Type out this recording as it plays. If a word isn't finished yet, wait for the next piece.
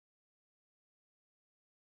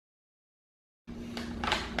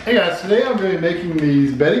Hey guys, today I'm going to be making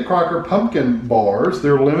these Betty Crocker Pumpkin Bars.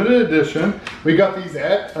 They're limited edition. We got these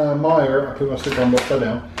at Meijer. I put my sticker on upside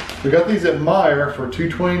down. We got these at Meijer for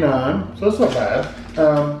 $2.29, so that's not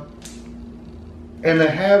bad. And they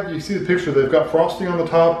have, you see the picture, they've got frosting on the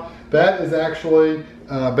top. That is actually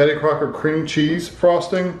Betty Crocker cream cheese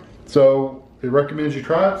frosting. So it recommends you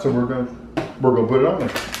try it, so we're gonna put it on there.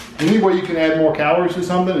 Any way you can add more calories to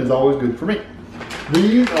something is always good for me.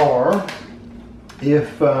 These are,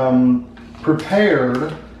 if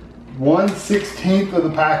prepared, 1/16 of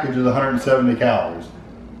the package is 170 calories.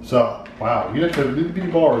 So, wow, you'd have to have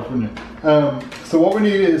bitty bars, wouldn't you? So what we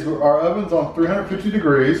need is, our oven's on 350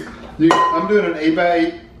 degrees. I'm doing an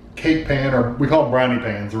 8x8 cake pan, or we call them brownie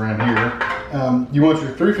pans around here. You want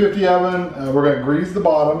your 350 oven, we're gonna grease the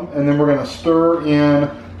bottom, and then we're gonna stir in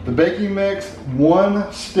the baking mix,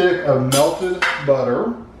 1 stick of melted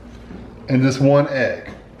butter, and just 1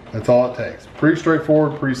 egg. That's all it takes. Pretty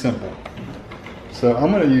straightforward, pretty simple. So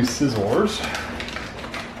I'm gonna use scissors.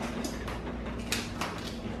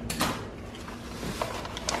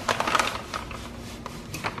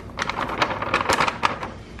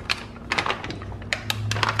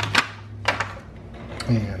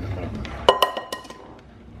 And I'm gonna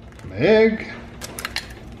put my egg.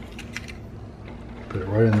 Put it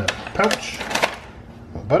right in the pouch.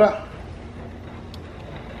 Butter.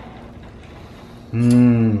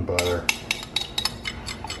 Butter.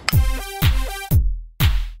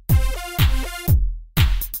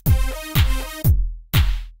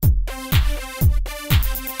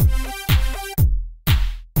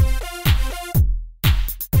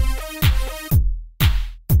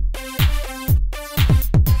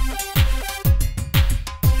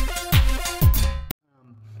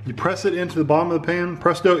 You press it into the bottom of the pan,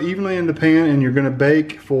 press dough evenly in the pan, and you're gonna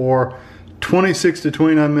bake for 26 to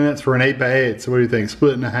 29 minutes for an 8x8. So what do you think?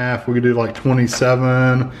 Split it in half. We could do like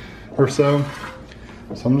 27 or so.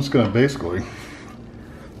 So I'm just gonna basically,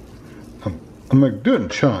 I'm gonna do it in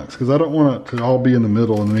chunks because I don't want it to all be in the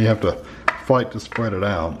middle and then you have to fight to spread it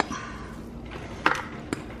out.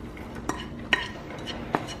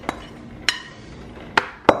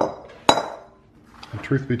 And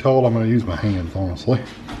truth be told, I'm gonna use my hands, honestly.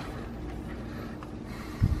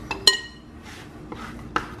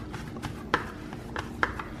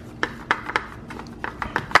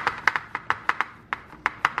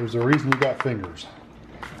 There's a reason you got fingers,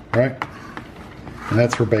 right? And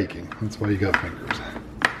that's for baking. That's why you got fingers.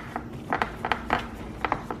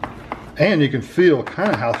 And you can feel kind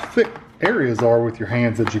of how thick areas are with your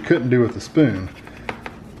hands that you couldn't do with a spoon.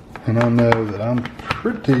 And I know that I'm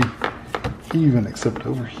pretty even except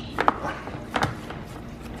over here.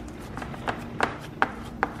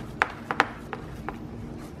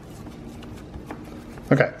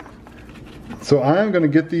 Okay. So I'm going to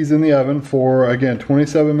get these in the oven for, again,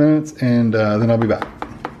 27 minutes, and then I'll be back.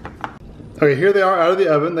 Okay, here they are out of the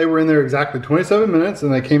oven. They were in there exactly 27 minutes,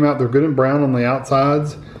 and they came out, they're good and brown on the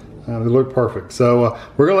outsides. They look perfect. So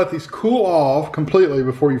we're going to let these cool off completely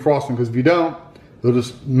before you frost them, because if you don't, they'll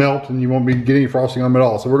just melt and you won't be getting any frosting on them at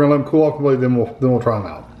all. So we're going to let them cool off completely, then we'll try them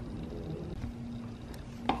out.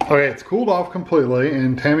 Okay, it's cooled off completely,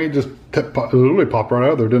 and Tammy just literally popped right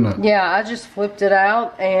out there, didn't it? Yeah, I just flipped it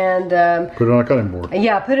out and put it on a cutting board.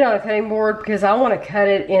 Yeah, I put it on a cutting board because I want to cut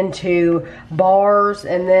it into bars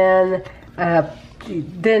and then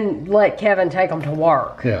let Kevin take them to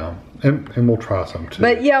work. Yeah, and we'll try some too.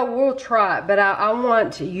 But yeah, we'll try it. But I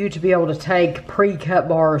want you to be able to take pre-cut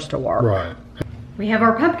bars to work. Right. We have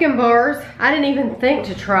our pumpkin bars. I didn't even think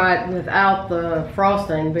to try it without the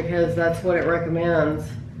frosting because that's what it recommends.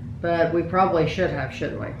 But we probably should have,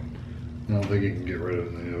 shouldn't we? I don't think you can get rid of it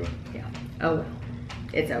in the oven. Yeah. Oh well.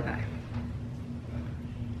 It's okay.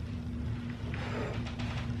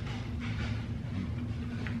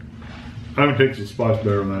 I would take the spice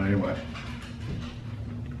better than that anyway.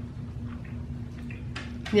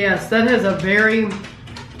 Yes, that has a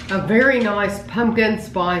very nice pumpkin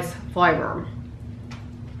spice flavor.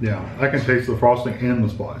 Yeah, I can taste the frosting and the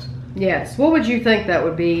spice. Yes. What would you think that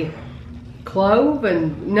would be? Clove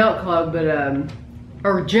and not clove, but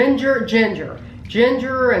or ginger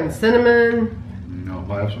and cinnamon. No,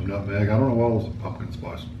 I have some nutmeg. I don't know what else is pumpkin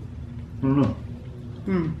spice. I don't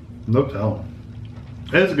know. No telling.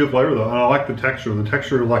 It has a good flavor though, and I like the texture. The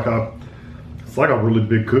texture is like it's like a really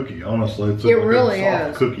big cookie. Honestly, it's really a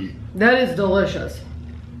soft is cookie. That is delicious.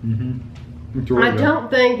 Really I don't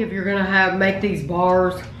think if you're gonna make these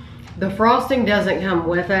bars, the frosting doesn't come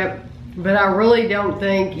with it. But I really don't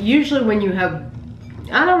think, usually when you have,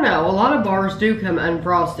 I don't know, a lot of bars do come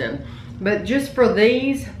unfrosted. But just for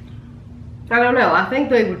these, I don't know. I think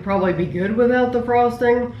they would probably be good without the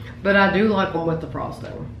frosting, but I do like them with the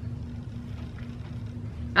frosting.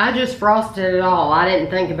 I just frosted it all. I didn't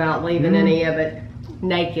think about leaving any of it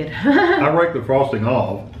naked. I rake the frosting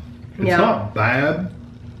off. It's not bad,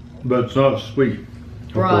 but it's not sweet.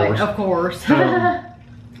 Of course.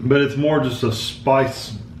 But it's more just a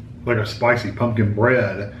spice, like a spicy pumpkin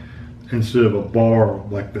bread, instead of a bar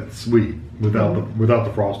like that sweet without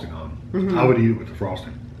the frosting on. I would eat it with the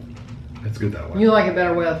frosting. It's good that way. You like it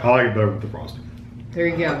better with? I like it better with the frosting. There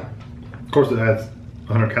you go. Of course, it adds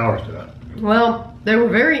 100 calories to that. Well, they were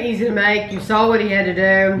very easy to make. You saw what he had to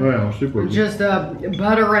do. Yeah, super easy. Just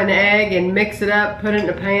butter and egg and mix it up, put it in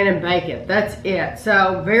a pan and bake it. That's it.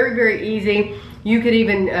 So very, very easy. You could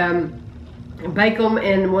even bake them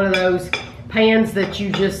in one of those pans that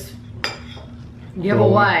you just give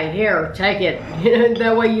away. Here, take it.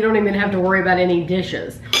 That way you don't even have to worry about any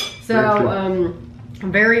dishes. So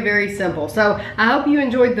very, very simple. So I hope you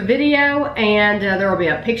enjoyed the video, and there will be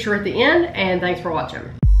a picture at the end, and thanks for watching.